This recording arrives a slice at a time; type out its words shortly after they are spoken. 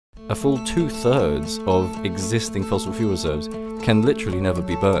a full 2/3 of existing fossil fuel reserves can literally never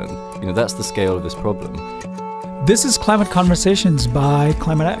be burned. That's the scale of this problem. This is Climate Conversations by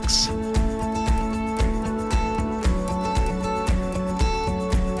Climate X.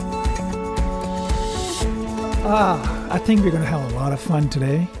 I think we're going to have a lot of fun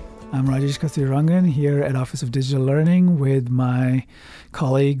today. I'm Rajesh Kastirangan here at Office of Digital Learning with my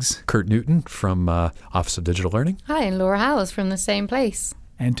colleagues. Kurt Newton from Office of Digital Learning. Hi, and Laura Howells from the same place.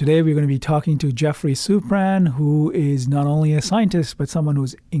 And today we're going to be talking to Geoffrey Supran, who is not only a scientist, but someone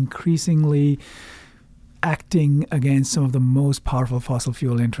who's increasingly acting against some of the most powerful fossil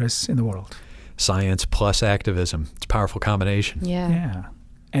fuel interests in the world. Science plus activism. It's a powerful combination. Yeah.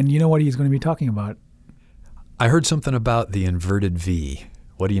 And you know what he's going to be talking about? I heard something about the inverted V.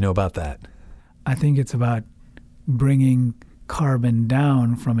 What do you know about that? I think it's about bringing carbon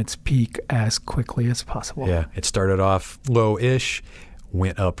down from its peak as quickly as possible. Yeah, it started off low-ish,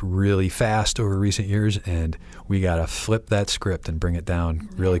 went up really fast over recent years, and we got to flip that script and bring it down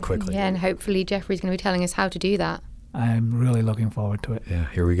really quickly. Yeah, and hopefully Geoffrey's going to be telling us how to do that. I'm really looking forward to it. Yeah,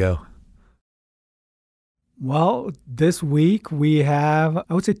 here we go. Well, this week we have,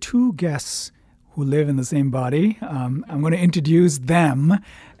 I would say, two guests who live in the same body. I'm going to introduce them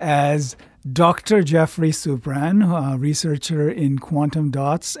as Dr. Geoffrey Supran, a researcher in quantum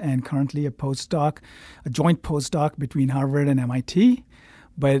dots and currently a joint postdoc between Harvard and MIT.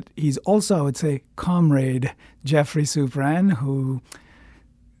 But he's also, I would say, comrade Geoffrey Supran, who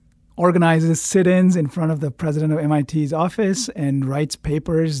organizes sit-ins in front of the president of MIT's office and writes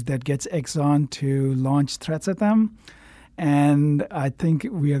papers that gets Exxon to launch threats at them. And I think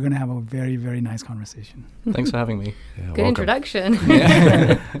we are going to have a very, very nice conversation. Thanks for having me. Yeah, Good welcome.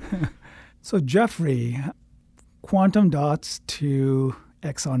 Introduction. So, Geoffrey, quantum dots to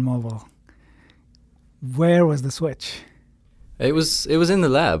ExxonMobil. Where was the switch? It was in the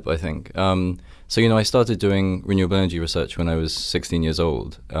lab, I think. I started doing renewable energy research when I was 16 years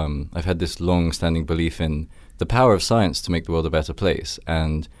old. I've had this long-standing belief in the power of science to make the world a better place.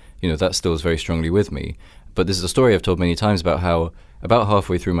 And, that still is very strongly with me. But this is a story I've told many times about how about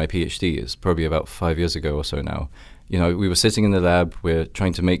halfway through my PhD, it's probably about 5 years ago or so now, we were sitting in the lab, we're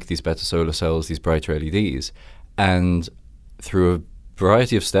trying to make these better solar cells, these brighter LEDs, and through a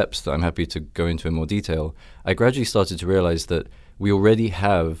variety of steps that I'm happy to go into in more detail, I gradually started to realize that we already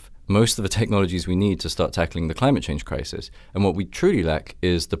have most of the technologies we need to start tackling the climate change crisis. And what we truly lack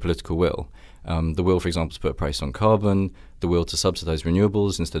is the political will. The will, for example, to put a price on carbon, the will to subsidize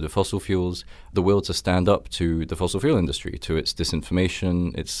renewables instead of fossil fuels, the will to stand up to the fossil fuel industry, to its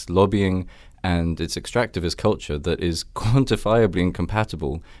disinformation, its lobbying, and its extractivist culture that is quantifiably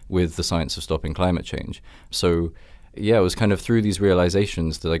incompatible with the science of stopping climate change. So, yeah, it was kind of through these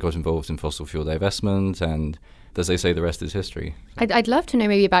realizations that I got involved in fossil fuel divestment, and as they say, the rest is history. I'd love to know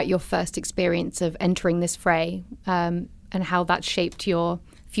maybe about your first experience of entering this fray and how that shaped your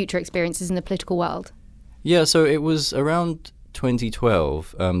future experiences in the political world. Yeah, so it was around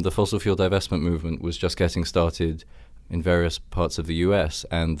 2012. The fossil fuel divestment movement was just getting started in various parts of the US,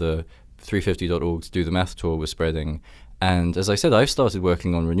 and the 350.org's Do the Math tour was spreading. And as I said, I've started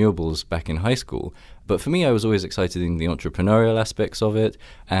working on renewables back in high school. But for me, I was always excited in the entrepreneurial aspects of it.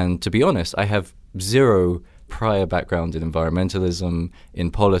 And to be honest, I have zero prior background in environmentalism,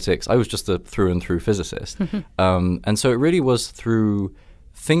 in politics. I was just a through-and-through physicist. And so it really was through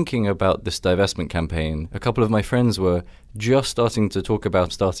thinking about this divestment campaign. A couple of my friends were just starting to talk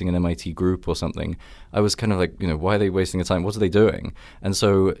about starting an MIT group or something. I was kind of like, why are they wasting their time? What are they doing? And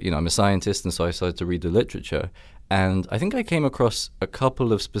so, I'm a scientist, and so I started to read the literature. And I think I came across a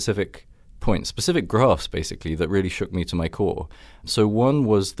couple of specific points, specific graphs, basically, that really shook me to my core. So one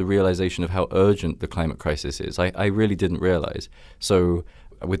was the realization of how urgent the climate crisis is. I really didn't realize. So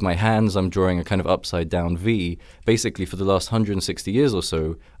with my hands, I'm drawing a kind of upside-down V. Basically, for the last 160 years or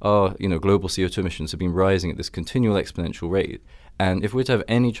so, our global CO2 emissions have been rising at this continual exponential rate. And if we're to have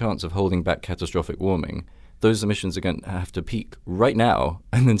any chance of holding back catastrophic warming, those emissions are going to have to peak right now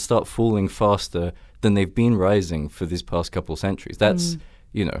and then start falling faster than they've been rising for these past couple centuries. That's,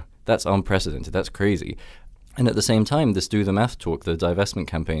 that's unprecedented. That's crazy. And at the same time, this Do the Math talk, the divestment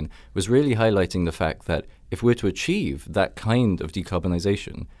campaign, was really highlighting the fact that if we're to achieve that kind of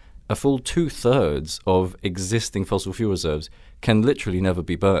decarbonization, a full 2/3 of existing fossil fuel reserves can literally never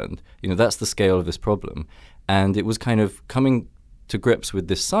be burned. That's the scale of this problem. And it was kind of coming to grips with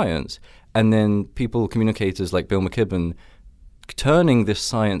this science, and then communicators like Bill McKibben, turning this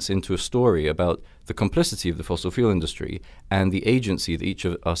science into a story about the complicity of the fossil fuel industry and the agency that each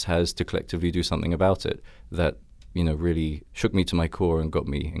of us has to collectively do something about it, that really shook me to my core and got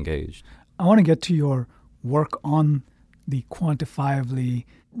me engaged. I want to get to your work on the quantifiably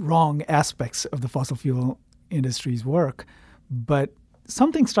wrong aspects of the fossil fuel industry's work. But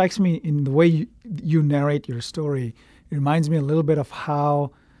something strikes me in the way you narrate your story. It reminds me a little bit of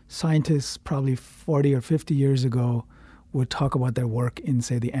how scientists probably 40 or 50 years ago would talk about their work in,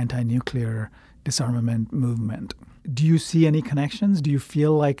 say, the anti-nuclear disarmament movement. Do you see any connections? Do you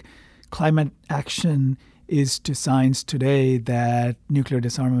feel like climate action is to science today that nuclear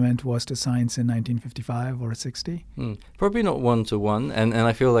disarmament was to science in 1955 or 60? Probably not one-to-one. And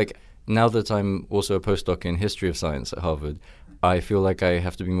I feel like now that I'm also a postdoc in history of science at Harvard, I feel like I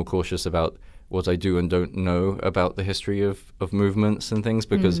have to be more cautious about what I do and don't know about the history of movements and things,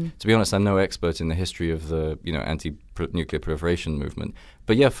 because to be honest, I'm no expert in the history of the anti-nuclear proliferation movement.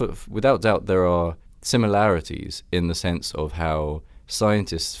 But yeah, without doubt, there are similarities in the sense of how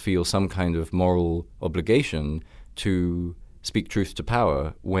scientists feel some kind of moral obligation to speak truth to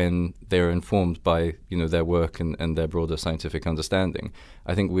power when they're informed by their work and their broader scientific understanding.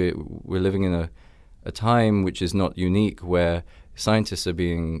 I think we're living in a time which is not unique, where scientists are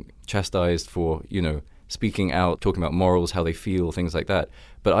being chastised for speaking out, talking about morals, how they feel, things like that.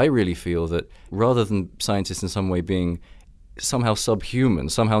 But I really feel that rather than scientists in some way being somehow subhuman,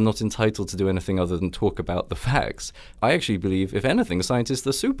 somehow not entitled to do anything other than talk about the facts, I actually believe, if anything, scientists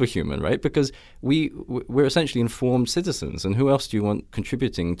are superhuman, right? Because we're essentially informed citizens, and who else do you want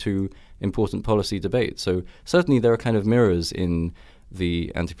contributing to important policy debate? So certainly there are kind of mirrors in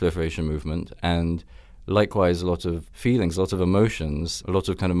the anti-proliferation movement, and likewise a lot of feelings, a lot of emotions, a lot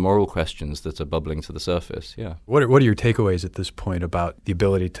of kind of moral questions that are bubbling to the surface. Yeah. What are your takeaways at this point about the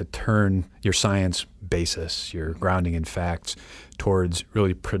ability to turn your science basis, your grounding in facts, towards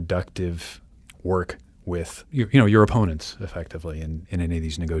really productive work with your opponents effectively in any of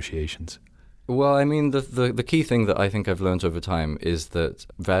these negotiations? Well, I mean, the key thing that I think I've learned over time is that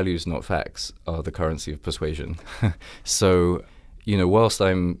values, not facts, are the currency of persuasion. So whilst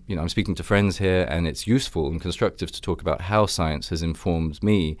I'm speaking to friends here, and it's useful and constructive to talk about how science has informed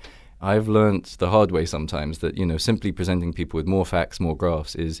me, I've learned the hard way sometimes that, simply presenting people with more facts, more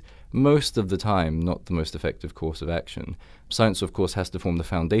graphs is most of the time not the most effective course of action. Science, of course, has to form the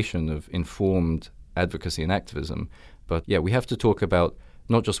foundation of informed advocacy and activism. But yeah, we have to talk about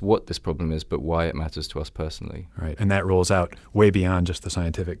not just what this problem is, but why it matters to us personally. Right, and that rolls out way beyond just the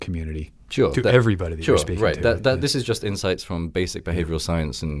scientific community. Sure, to everybody that you're speaking right. to. This is just insights from basic behavioral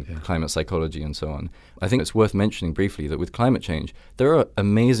science and climate psychology and so on. I think it's worth mentioning briefly that with climate change, there are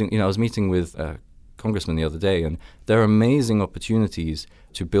amazing, I was meeting with a congressman the other day, and there are amazing opportunities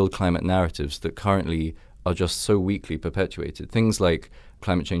to build climate narratives that currently are just so weakly perpetuated. Things like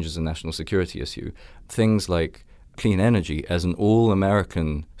climate change as a national security issue, things like clean energy as an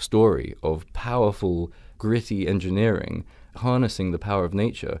all-American story of powerful, gritty engineering, harnessing the power of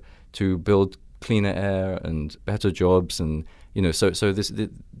nature to build cleaner air and better jobs, and so this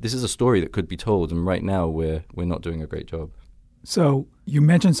is a story that could be told, and right now we're not doing a great job. So you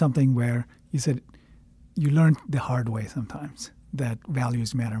mentioned something where you said you learned the hard way sometimes that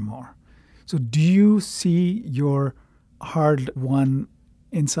values matter more. So do you see your hard-won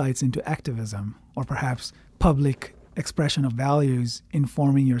insights into activism, or perhaps public expression of values,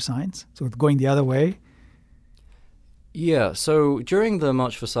 informing your science? So going the other way? Yeah, so during the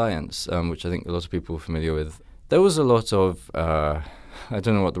March for Science, which I think a lot of people are familiar with, there was a lot of, I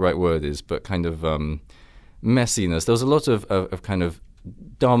don't know what the right word is, but kind of messiness. There was a lot of kind of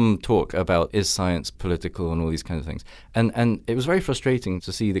dumb talk about, is science political, and all these kinds of things. And it was very frustrating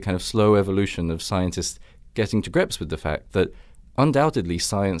to see the kind of slow evolution of scientists getting to grips with the fact that undoubtedly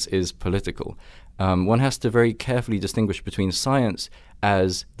science is political. One has to very carefully distinguish between science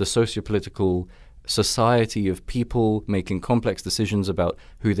as the socio-political society of people making complex decisions about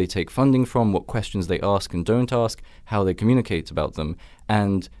who they take funding from, what questions they ask and don't ask, how they communicate about them,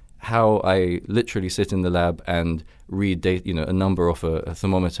 and how I literally sit in the lab and read a number off a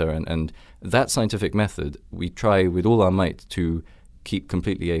thermometer, and that scientific method we try with all our might to keep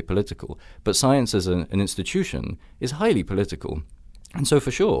completely apolitical. But science as an institution is highly political. And so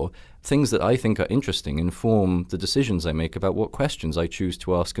for sure, things that I think are interesting inform the decisions I make about what questions I choose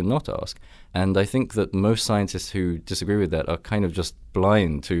to ask and not ask. And I think that most scientists who disagree with that are kind of just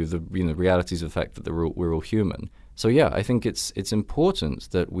blind to the realities of the fact that we're all human. So yeah, I think it's important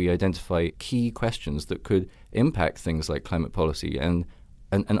that we identify key questions that could impact things like climate policy and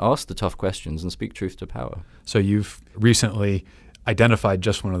ask the tough questions and speak truth to power. So you've recently identified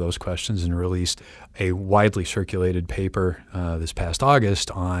just one of those questions and released a widely circulated paper this past August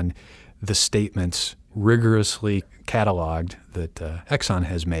on the statements rigorously cataloged that Exxon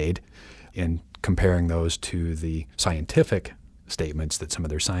has made in comparing those to the scientific statements that some of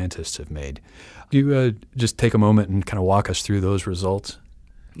their scientists have made. Do you just take a moment and kind of walk us through those results?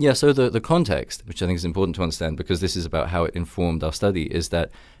 Yeah, so the context, which I think is important to understand because this is about how it informed our study, is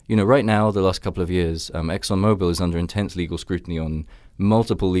that, right now, the last couple of years, ExxonMobil is under intense legal scrutiny on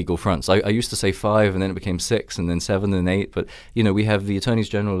multiple legal fronts. I used to say 5, and then it became 6, and then 7, and 8. But, we have the Attorneys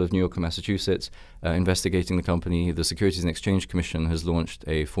General of New York and Massachusetts investigating the company. The Securities and Exchange Commission has launched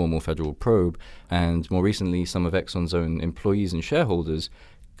a formal federal probe. And more recently, some of Exxon's own employees and shareholders,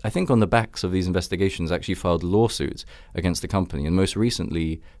 I think on the backs of these investigations, actually filed lawsuits against the company. And most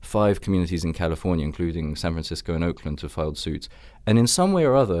recently, 5 communities in California, including San Francisco and Oakland, have filed suits. And in some way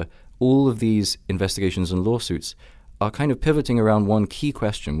or other, all of these investigations and lawsuits are kind of pivoting around one key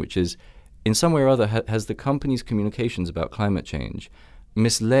question, which is, in some way or other, has the company's communications about climate change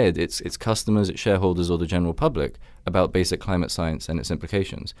misled its customers, its shareholders, or the general public about basic climate science and its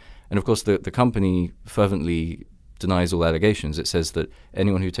implications? And of course, the company fervently denies all allegations. It says that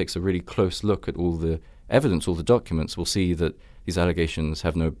anyone who takes a really close look at all the evidence, all the documents, will see that these allegations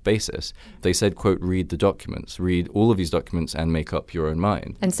have no basis. They said, quote, read the documents, read all of these documents and make up your own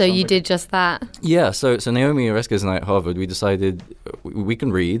mind. And so you did just that? Yeah, so Naomi Oreskes and I at Harvard, we decided we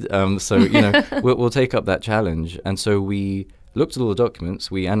can read, we'll take up that challenge. And so we looked at all the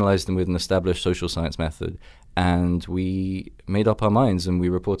documents, we analyzed them with an established social science method, and we made up our minds and we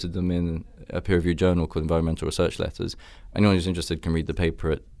reported them in a peer-reviewed journal called Environmental Research Letters. Anyone who's interested can read the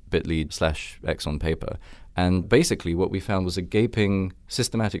paper at bit.ly/Exxon paper. And basically what we found was a gaping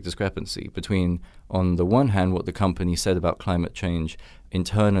systematic discrepancy between, on the one hand, what the company said about climate change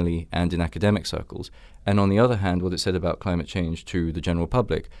internally and in academic circles, and on the other hand, what it said about climate change to the general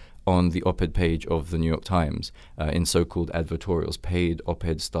public on the op-ed page of the New York Times in so-called advertorials, paid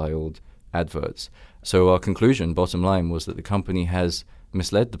op-ed-styled adverts. So our conclusion, bottom line, was that the company has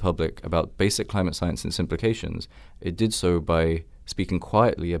misled the public about basic climate science and its implications. It did so by speaking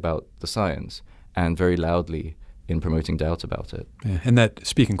quietly about the science and very loudly in promoting doubt about it. Yeah, and that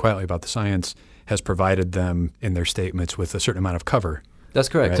speaking quietly about the science has provided them in their statements with a certain amount of cover. That's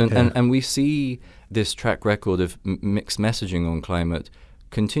correct. Right? And we see this track record of mixed messaging on climate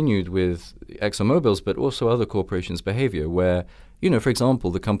continued with ExxonMobil's, but also other corporations' behavior where, for example,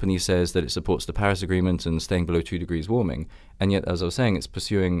 the company says that it supports the Paris Agreement and staying below 2 degrees warming, and yet, as I was saying, it's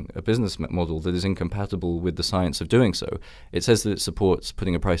pursuing a business model that is incompatible with the science of doing so. It says that it supports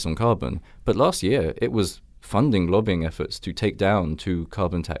putting a price on carbon, but last year it was funding lobbying efforts to take down 2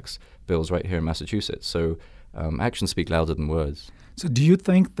 carbon tax bills right here in Massachusetts. So actions speak louder than words. So do you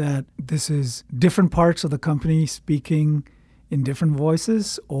think that this is different parts of the company speaking in different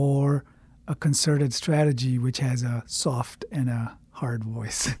voices, or a concerted strategy which has a soft and a hard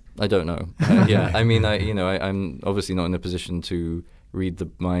voice? I don't know. I'm obviously not in a position to read the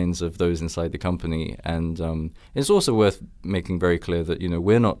minds of those inside the company. And it's also worth making very clear that,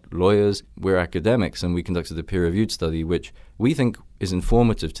 we're not lawyers, we're academics, and we conducted a peer-reviewed study which we think is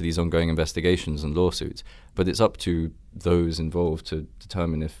informative to these ongoing investigations and lawsuits. But it's up to those involved to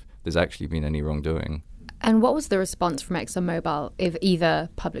determine if there's actually been any wrongdoing. And what was the response from ExxonMobil, if either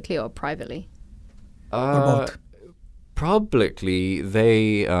publicly or privately? Or both? Publicly,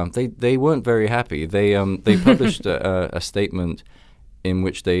 they weren't very happy. They published a statement in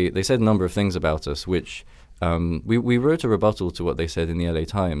which they said a number of things about us, which we wrote a rebuttal to what they said in the LA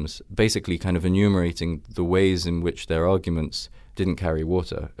Times, basically kind of enumerating the ways in which their arguments didn't carry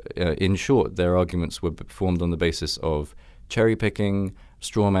water. In short, their arguments were formed on the basis of cherry picking,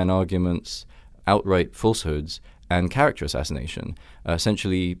 straw man arguments, outright falsehoods, and character assassination,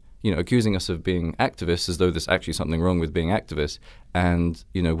 essentially, accusing us of being activists as though there's actually something wrong with being activists, and,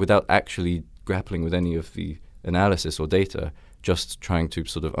 without actually grappling with any of the analysis or data, just trying to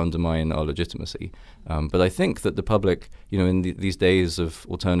sort of undermine our legitimacy. But I think that the public, in these days of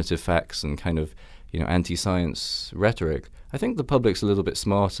alternative facts and kind of, anti-science rhetoric, I think the public's a little bit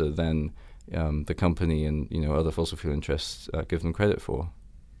smarter than the company and, other fossil fuel interests give them credit for.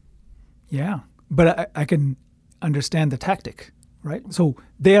 Yeah, but I can understand the tactic, right? So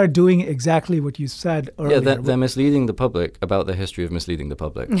they are doing exactly what you said earlier. Yeah, they're misleading the public about the history of misleading the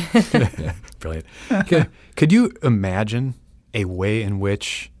public. Yeah, brilliant. Could you imagine a way in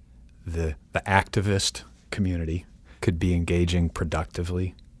which the activist community could be engaging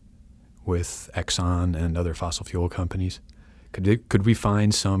productively with Exxon and other fossil fuel companies? Could we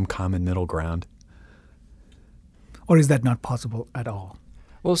find some common middle ground? Or is that not possible at all?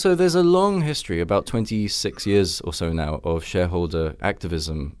 Well, so there's a long history, about 26 years or so now, of shareholder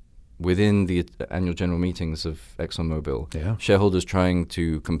activism within the annual general meetings of ExxonMobil. Yeah. Shareholders trying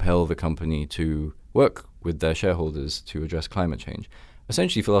to compel the company to work with their shareholders to address climate change.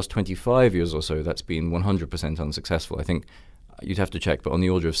 Essentially, for the last 25 years or so, that's been 100% unsuccessful. I think you'd have to check, but on the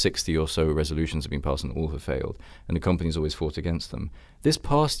order of 60 or so resolutions have been passed and all have failed. And the company's always fought against them. This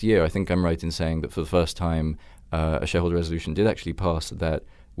past year, I think I'm right in saying that for the first time, a shareholder resolution did actually pass that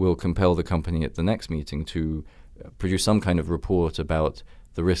will compel the company at the next meeting to produce some kind of report about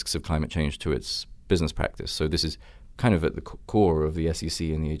the risks of climate change to its business practice. So this is kind of at the core of the SEC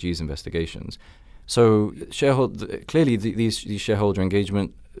and the AG's investigations. So clearly these shareholder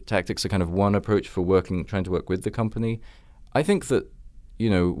engagement tactics are kind of one approach for trying to work with the company. I think that,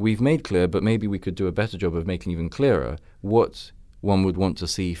 we've made clear, but maybe we could do a better job of making even clearer what one would want to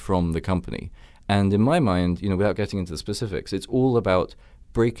see from the company. And in my mind, without getting into the specifics, it's all about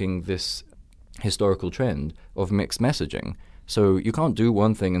breaking this historical trend of mixed messaging. So you can't do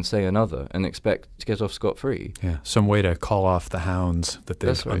one thing and say another and expect to get off scot-free. Yeah, some way to call off the hounds that they've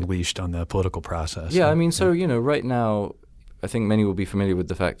That's right. unleashed on the political process. Yeah, I mean, so, right now, I think many will be familiar with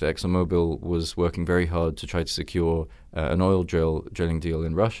the fact that ExxonMobil was working very hard to try to secure an oil drilling deal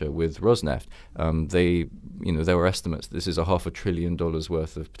in Russia with Rosneft. There were estimates this is $500 billion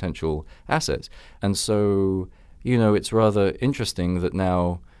worth of potential assets. And so, it's rather interesting that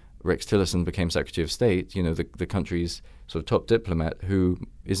now Rex Tillerson became Secretary of State, the country's sort of top diplomat who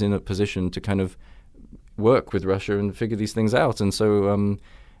is in a position to kind of work with Russia and figure these things out. And so,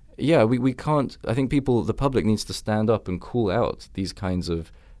 we can't, I think the public needs to stand up and call out these kinds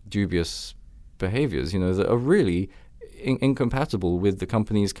of dubious behaviors, that are really incompatible with the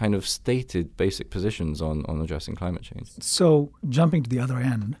company's kind of stated basic positions on addressing climate change. So jumping to the other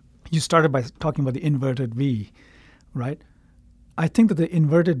end, you started by talking about the inverted V, right? I think that the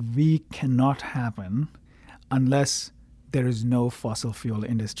inverted V cannot happen unless there is no fossil fuel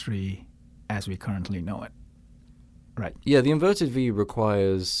industry as we currently know it. Right. Yeah, the inverted V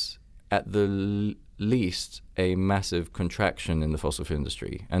requires at the least a massive contraction in the fossil fuel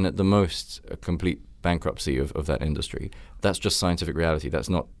industry and at the most a complete bankruptcy of that industry. That's just scientific reality. That's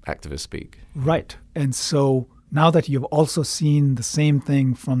not activist speak. Right. And so now that you've also seen the same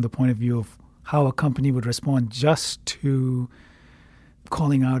thing from the point of view of how a company would respond just to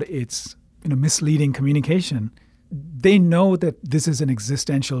calling out its misleading communication, they know that this is an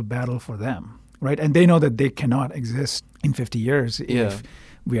existential battle for them, right? And they know that they cannot exist in 50 years if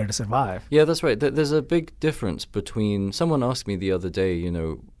we are to survive. Yeah, that's right. There's a big difference between, someone asked me the other day,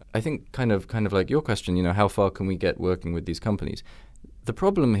 I think kind of like your question, how far can we get working with these companies? The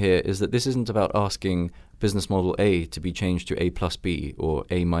problem here is that this isn't about asking business model A to be changed to A plus B or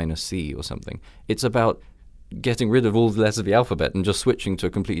A minus C or something. It's about getting rid of all the letters of the alphabet and just switching to a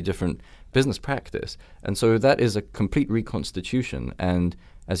completely different business practice. And so that is a complete reconstitution and,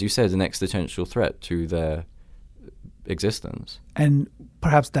 as you said, an existential threat to their existence. And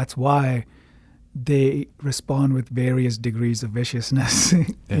perhaps that's why they respond with various degrees of viciousness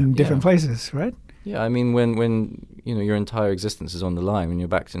in different places, right? Yeah, I mean, when your entire existence is on the line, when you're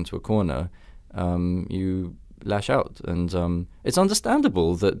backed into a corner, you lash out, and it's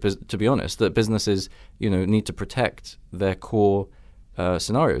understandable that, to be honest, that businesses, need to protect their core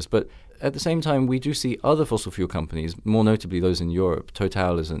scenarios. But at the same time, we do see other fossil fuel companies, more notably those in Europe,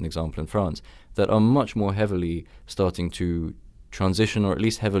 Total is an example in France, that are much more heavily starting to transition or at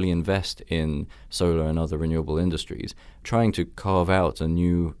least heavily invest in solar and other renewable industries, trying to carve out a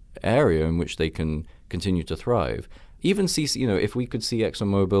new area in which they can continue to thrive. Even see, if we could see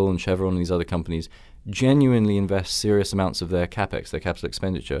ExxonMobil and Chevron and these other companies genuinely invest serious amounts of their capex, their capital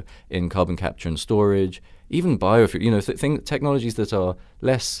expenditure, in carbon capture and storage, even biofuel, technologies that are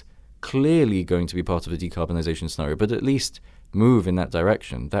less clearly going to be part of a decarbonization scenario, but at least move in that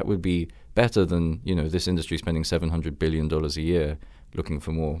direction. That would be better than, this industry spending $700 billion a year looking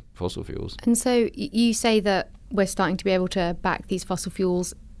for more fossil fuels. And so you say that we're starting to be able to back these fossil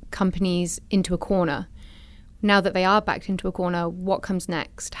fuels companies into a corner. Now that they are backed into a corner, what comes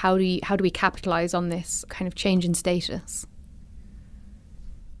next? How do we capitalize on this kind of change in status?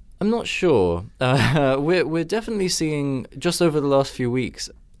 I'm not sure. We're definitely seeing, just over the last few weeks,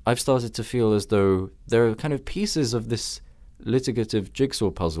 I've started to feel as though there are kind of pieces of this litigative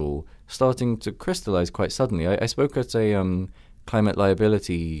jigsaw puzzle starting to crystallize quite suddenly. I spoke at a climate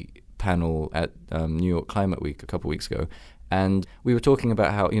liability panel at New York Climate Week a couple of weeks ago, and we were talking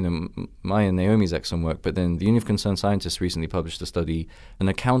about how, my and Naomi's Exxon work, but then the Union of Concerned Scientists recently published a study, an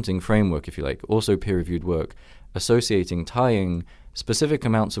accounting framework, if you like, also peer-reviewed work, tying specific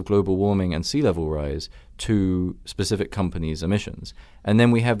amounts of global warming and sea level rise to specific companies' emissions. And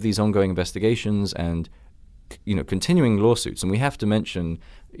then we have these ongoing investigations and continuing lawsuits, and we have to mention,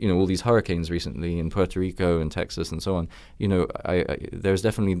 all these hurricanes recently in Puerto Rico and Texas and so on. There's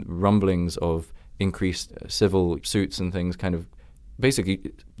definitely rumblings of increased civil suits and things kind of basically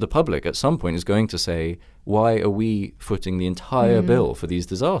the public at some point is going to say, why are we footing the entire bill for these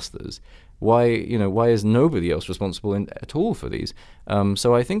disasters? Why is nobody else responsible at all for these?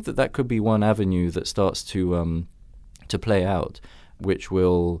 So I think that could be one avenue that starts to play out, which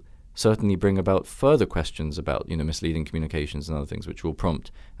will certainly bring about further questions about misleading communications and other things, which will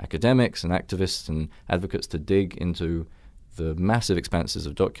prompt academics and activists and advocates to dig into the massive expanses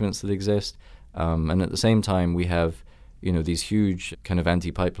of documents that exist. And at the same time, we have these huge kind of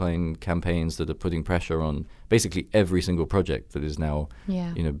anti-pipeline campaigns that are putting pressure on basically every single project that is now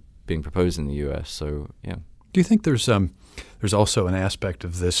being proposed in the U.S. So yeah. Do you think there's also an aspect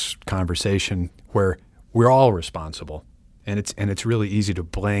of this conversation where we're all responsible? And it's really easy to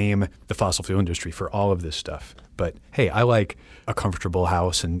blame the fossil fuel industry for all of this stuff. But hey, I like a comfortable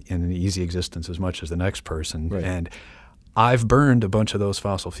house and an easy existence as much as the next person. Right. And I've burned a bunch of those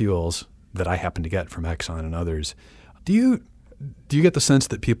fossil fuels that I happen to get from Exxon and others. Do you get the sense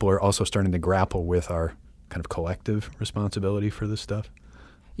that people are also starting to grapple with our kind of collective responsibility for this stuff?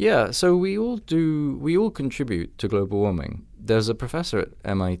 Yeah, so we all contribute to global warming. There's a professor at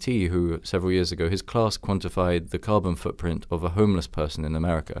MIT who, several years ago, his class quantified the carbon footprint of a homeless person in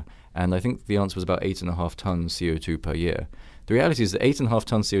America. And I think the answer was about 8.5 tons CO2 per year. The reality is that 8.5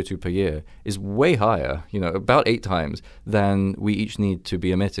 tons CO2 per year is way higher, about 8 times, than we each need to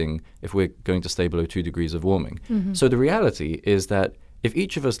be emitting if we're going to stay below 2 degrees of warming. Mm-hmm. So the reality is that if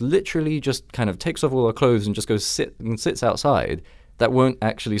each of us literally just kind of takes off all our clothes and just goes sits outside, that won't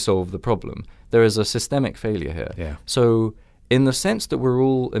actually solve the problem. There is a systemic failure here. Yeah. So in the sense that we're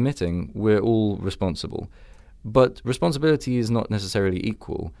all emitting, we're all responsible. But responsibility is not necessarily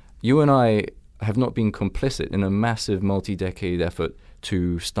equal. You and I have not been complicit in a massive multi-decade effort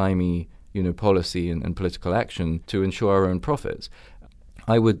to stymie, policy and political action to ensure our own profits.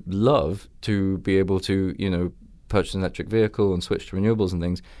 I would love to be able to, purchase an electric vehicle and switch to renewables and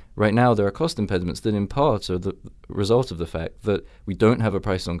things. Right now, there are cost impediments that in part are the result of the fact that we don't have a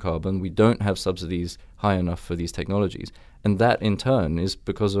price on carbon, we don't have subsidies high enough for these technologies. And that, in turn, is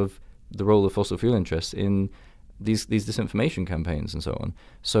because of the role of fossil fuel interests in these disinformation campaigns and so on.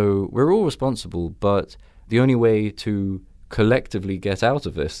 So we're all responsible, but the only way to collectively get out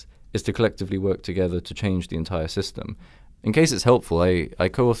of this is to collectively work together to change the entire system. In case it's helpful, I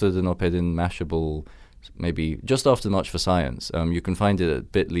co-authored an op-ed in Mashable maybe just after the March for Science. You can find it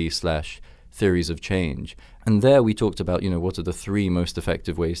at bit.ly/theories of change. And there we talked about, what are the 3 most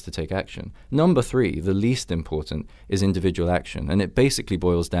effective ways to take action. Number 3, the least important, is individual action. And it basically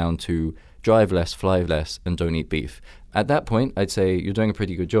boils down to drive less, fly less, and don't eat beef. At that point, I'd say you're doing a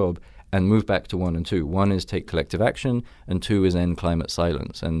pretty good job and move back to 1 and 2. 1 is take collective action, and 2 is end climate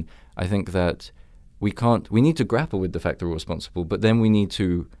silence. And I think that we need to grapple with the fact that we're responsible, but then we need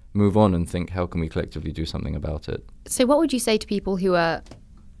to move on and think, how can we collectively do something about it? So what would you say to people who are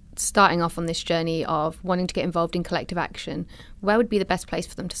starting off on this journey of wanting to get involved in collective action? Where would be the best place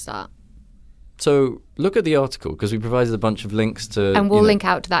for them to start? So look at the article, because we provided a bunch of links to... And we'll link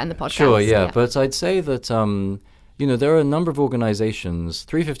out to that in the podcast. Sure, yeah. But I'd say that, there are a number of organizations.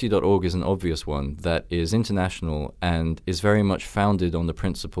 350.org is an obvious one that is international and is very much founded on the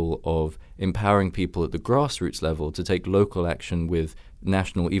principle of empowering people at the grassroots level to take local action with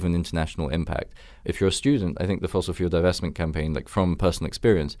national, even international impact. If you're a student, I think the Fossil Fuel Divestment Campaign, from personal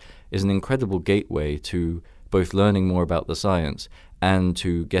experience, is an incredible gateway to both learning more about the science and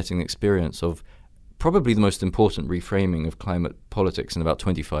to getting experience of probably the most important reframing of climate politics in about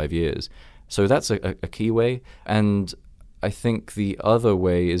 25 years. So that's a key way. And I think the other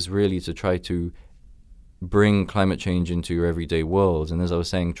way is really to try to bring climate change into your everyday world. And as I was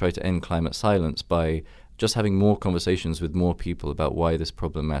saying, try to end climate silence by just having more conversations with more people about why this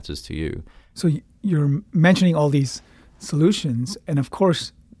problem matters to you. So you're mentioning all these solutions, and of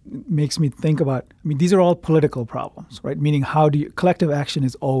course, it makes me think about, these are all political problems, right? Meaning collective action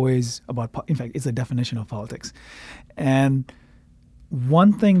is always about, in fact, it's a definition of politics. And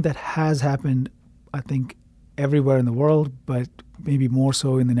one thing that has happened, I think, everywhere in the world, but maybe more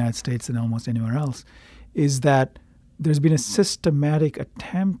so in the United States than almost anywhere else, is that there's been a systematic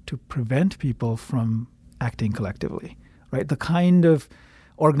attempt to prevent people from acting collectively, right? The kind of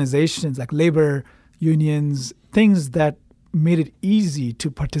organizations like labor unions, things that made it easy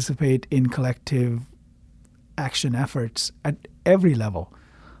to participate in collective action efforts at every level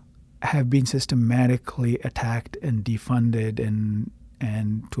have been systematically attacked and defunded and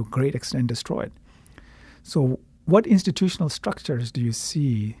to a great extent destroyed. So what institutional structures do you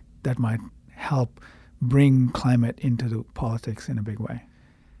see that might help bring climate into the politics in a big way?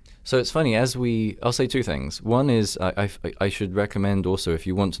 So it's funny, I'll say two things. One is I should recommend also, if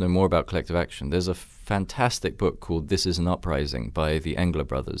you want to know more about collective action, there's a fantastic book called This Is an Uprising by the Engler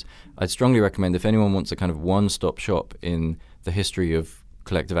brothers. I'd strongly recommend, if anyone wants a kind of one-stop shop in the history of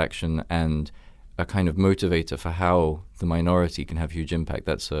collective action and a kind of motivator for how the minority can have huge impact,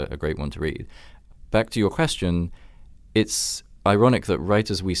 that's a great one to read. Back to your question, it's ironic that right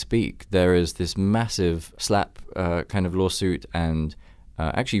as we speak, there is this massive SLAP kind of lawsuit and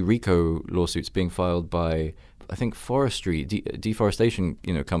actually RICO lawsuits being filed by, I think, forestry, deforestation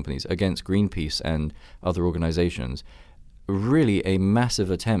companies against Greenpeace and other organizations. Really a massive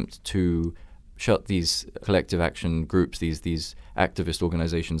attempt to shut these collective action groups, these activist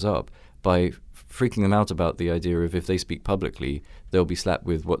organizations up by freaking them out about the idea of if they speak publicly, they'll be slapped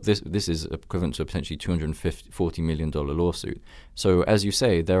with what this is equivalent to a potentially $240 million lawsuit. So as you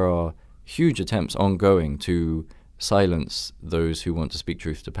say, there are huge attempts ongoing to silence those who want to speak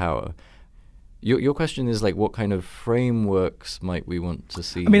truth to power. Your question is like, what kind of frameworks might we want to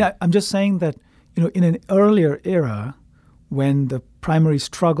see? I mean, I'm just saying that, in an earlier era, when the primary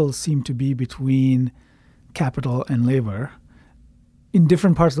struggle seemed to be between capital and labor, in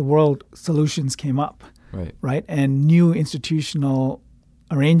different parts of the world, solutions came up, right? And new institutional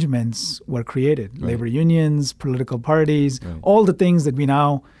arrangements were created. Right. Labor unions, political parties, all the things that we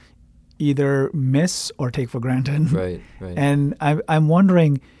now either miss or take for granted. Right. And I'm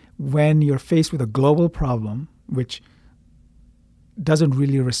wondering, when you're faced with a global problem, which doesn't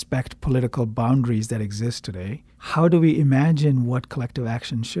really respect political boundaries that exist today, how do we imagine what collective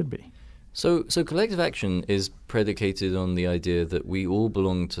action should be? So collective action is predicated on the idea that we all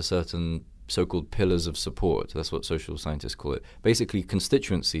belong to certain so-called pillars of support. That's what social scientists call it. Basically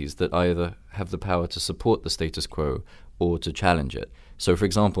constituencies that either have the power to support the status quo or to challenge it. So for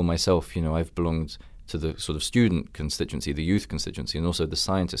example, myself, I've belonged to the sort of student constituency, the youth constituency, and also the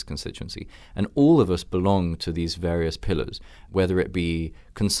scientist constituency. And all of us belong to these various pillars, whether it be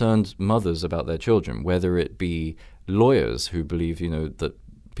concerned mothers about their children, whether it be lawyers who believe, that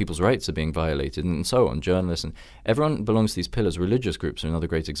people's rights are being violated, and so on, journalists, and everyone belongs to these pillars. Religious groups are another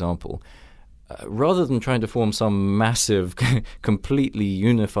great example. Rather than trying to form some massive, completely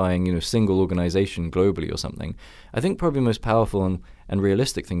unifying, single organization globally or something, I think probably the most powerful and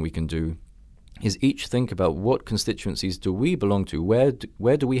realistic thing we can do is each think about what constituencies do we belong to, where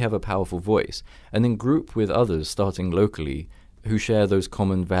do we have a powerful voice, and then group with others, starting locally, who share those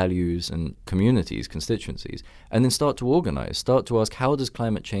common values and communities, constituencies, and then start to organize, start to ask, how does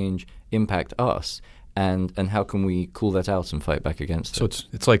climate change impact us? And how can we call that out and fight back against it? So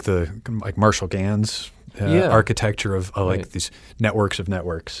it's like Marshall Gans architecture of these networks of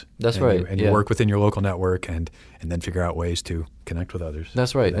networks. That's right. You work within your local network and then figure out ways to connect with others.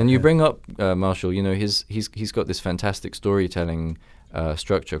 That's right. And you bring up Marshall. He's got this fantastic storytelling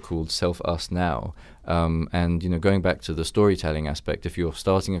structure called Self, Us, Now. And going back to the storytelling aspect, if you're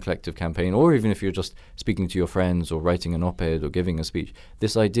starting a collective campaign, or even if you're just speaking to your friends or writing an op-ed or giving a speech,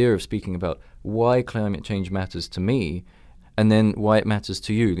 this idea of speaking about why climate change matters to me, and then why it matters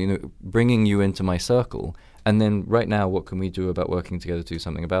to you, bringing you into my circle, and then right now, what can we do about working together to do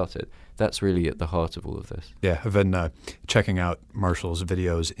something about it? That's really at the heart of all of this. Yeah, I've been checking out Marshall's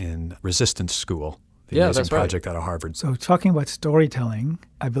videos in Resistance School. That's project out of Harvard. So talking about storytelling,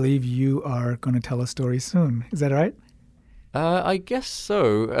 I believe you are going to tell a story soon. Is that right? I guess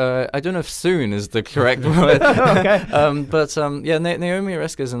so. I don't know if soon is the correct word. Okay. Naomi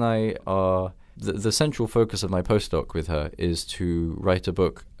Oreskes and I are... The central focus of my postdoc with her is to write a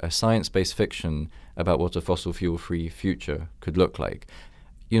book, a science-based fiction about what a fossil fuel-free future could look like.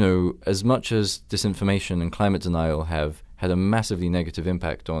 As much as disinformation and climate denial have had a massively negative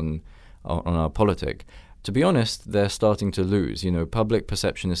impact on our politic, to be honest, they're starting to lose. Public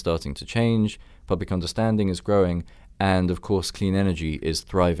perception is starting to change, public understanding is growing, and of course clean energy is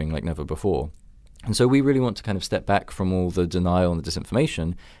thriving like never before. And so we really want to kind of step back from all the denial and the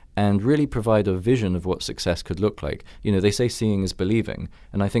disinformation and really provide a vision of what success could look like. They say seeing is believing,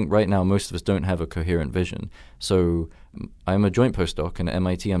 and I think right now most of us don't have a coherent vision. So I'm a joint postdoc, and at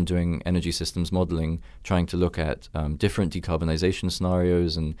MIT I'm doing energy systems modeling, trying to look at different decarbonization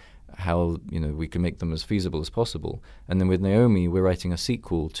scenarios and how we can make them as feasible as possible. And then with Naomi, we're writing a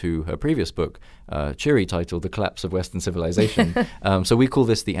sequel to her previous book, cheery title, The Collapse of Western Civilization. So we call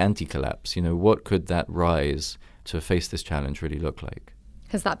this the anti-collapse. What could that rise to face this challenge really look like?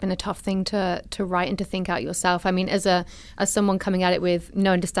 Has that been a tough thing to write and to think out yourself? I mean, as someone coming at it with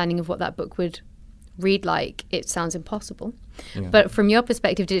no understanding of what that book would read like, it sounds impossible. Yeah. But from your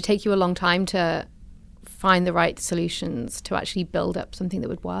perspective, did it take you a long time to find the right solutions to actually build up something that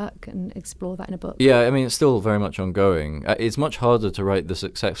would work and explore that in a book? Yeah, I mean, it's still very much ongoing. It's much harder to write the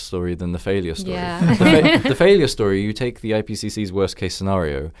success story than the failure story. Yeah. The failure story, you take the IPCC's worst case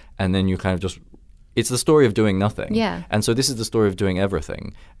scenario, and then you kind of just, it's the story of doing nothing. Yeah. And so this is the story of doing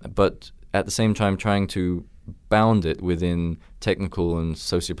everything, but at the same time trying to bound it within technical and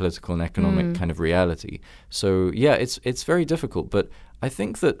socio-political and economic kind of reality. So yeah, it's very difficult, but I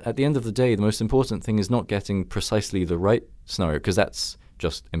think that at the end of the day, the most important thing is not getting precisely the right scenario, because that's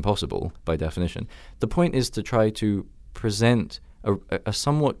just impossible by definition. The point is to try to present a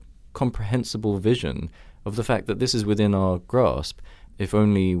somewhat comprehensible vision of the fact that this is within our grasp, if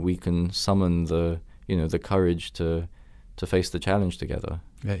only we can summon the courage to face the challenge together.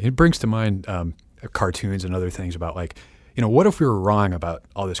 Yeah, it brings to mind cartoons and other things about, like, what if we were wrong about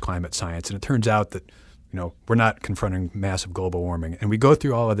all this climate science and it turns out that we're not confronting massive global warming, and we go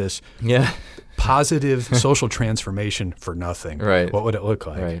through all of this positive social transformation for nothing. Right. What would it look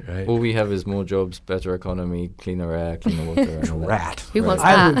like? Right. All we have is more jobs, better economy, cleaner air, cleaner water. And rat. Who wants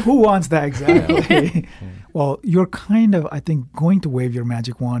that? Who wants that exactly? Well, you're kind of, I think, going to wave your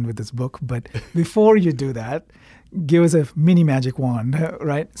magic wand with this book, but before you do that, give us a mini magic wand,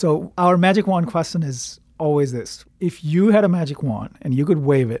 right? So our magic wand question is always this. If you had a magic wand and you could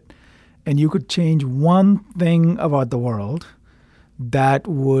wave it, and you could change one thing about the world that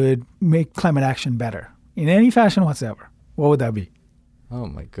would make climate action better in any fashion whatsoever, what would that be? Oh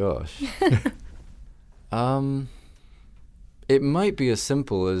my gosh. It might be as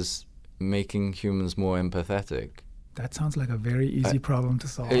simple as making humans more empathetic. That sounds like a very easy problem to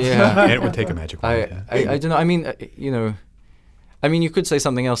solve. Yeah. And it would take a magic wand. I don't know. I mean, you could say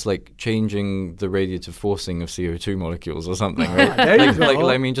something else like changing the radiative forcing of CO2 molecules or something, right? There you go.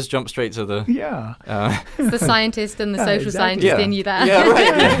 I mean, just jump straight to the... Yeah. It's the scientist and the social exactly. scientist in you there. Yeah,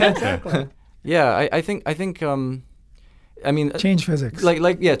 right. Yeah, exactly. Yeah, I think. I mean, Change physics.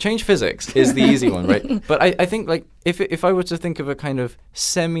 Change physics is the easy one, right? But I think, like, if I were to think of a kind of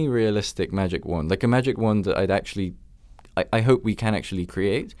semi-realistic magic wand, like a magic wand that I hope we can actually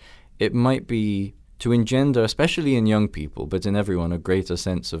create, it might be to engender, especially in young people, but in everyone, a greater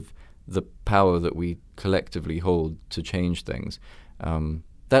sense of the power that we collectively hold to change things.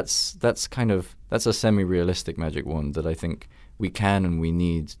 That's a semi-realistic magic wand that I think we can and we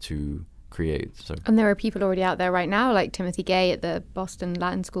need to create. So. And there are people already out there right now, like Timothy Gay at the Boston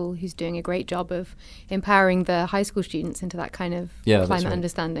Latin School, who's doing a great job of empowering the high school students into that kind of climate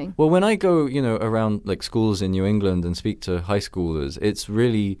understanding. Well, when I go, around like schools in New England and speak to high schoolers, it's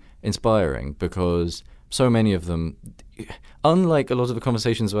really inspiring because so many of them, unlike a lot of the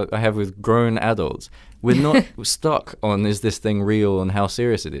conversations I have with grown adults, we're not stuck on is this thing real and how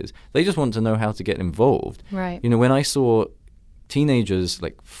serious it is. They just want to know how to get involved. Right. When I saw teenagers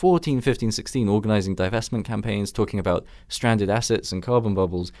like 14, 15, 16 organizing divestment campaigns, talking about stranded assets and carbon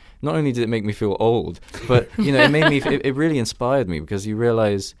bubbles, not only did it make me feel old, but it really inspired me, because you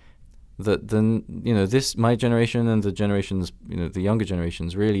realize that my generation and the generations, the younger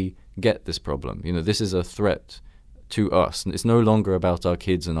generations really get this problem. This is a threat to us. And it's no longer about our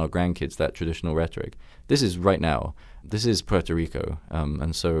kids and our grandkids, that traditional rhetoric. This is right now. This is Puerto Rico.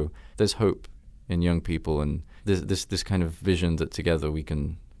 And so there's hope in young people, and this kind of vision that together we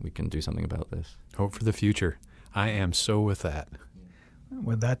can do something about this. Hope for the future. I am so with that.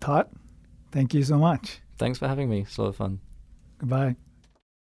 With that thought, thank you so much. Thanks for having me. It's a lot of fun. Goodbye.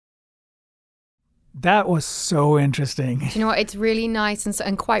 That was so interesting. Do you know what? It's really nice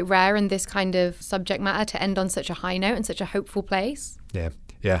and quite rare in this kind of subject matter to end on such a high note and such a hopeful place. Yeah.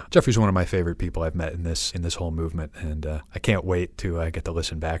 Geoffrey's one of my favorite people I've met in this whole movement, and I can't wait to get to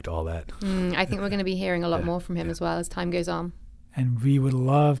listen back to all that. I think we're going to be hearing a lot more from him as well as time goes on. And we would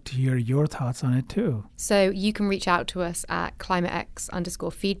love to hear your thoughts on it too. So you can reach out to us at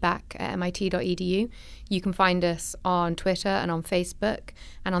climatex_feedback@mit.edu. You can find us on Twitter and on Facebook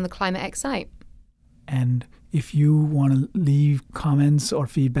and on the Climate X site. And if you want to leave comments or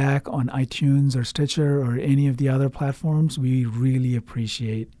feedback on iTunes or Stitcher or any of the other platforms, we really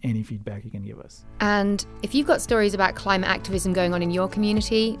appreciate any feedback you can give us. And if you've got stories about climate activism going on in your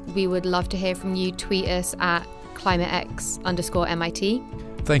community, we would love to hear from you. Tweet us at climatex_MIT.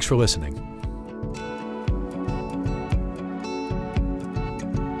 Thanks for listening.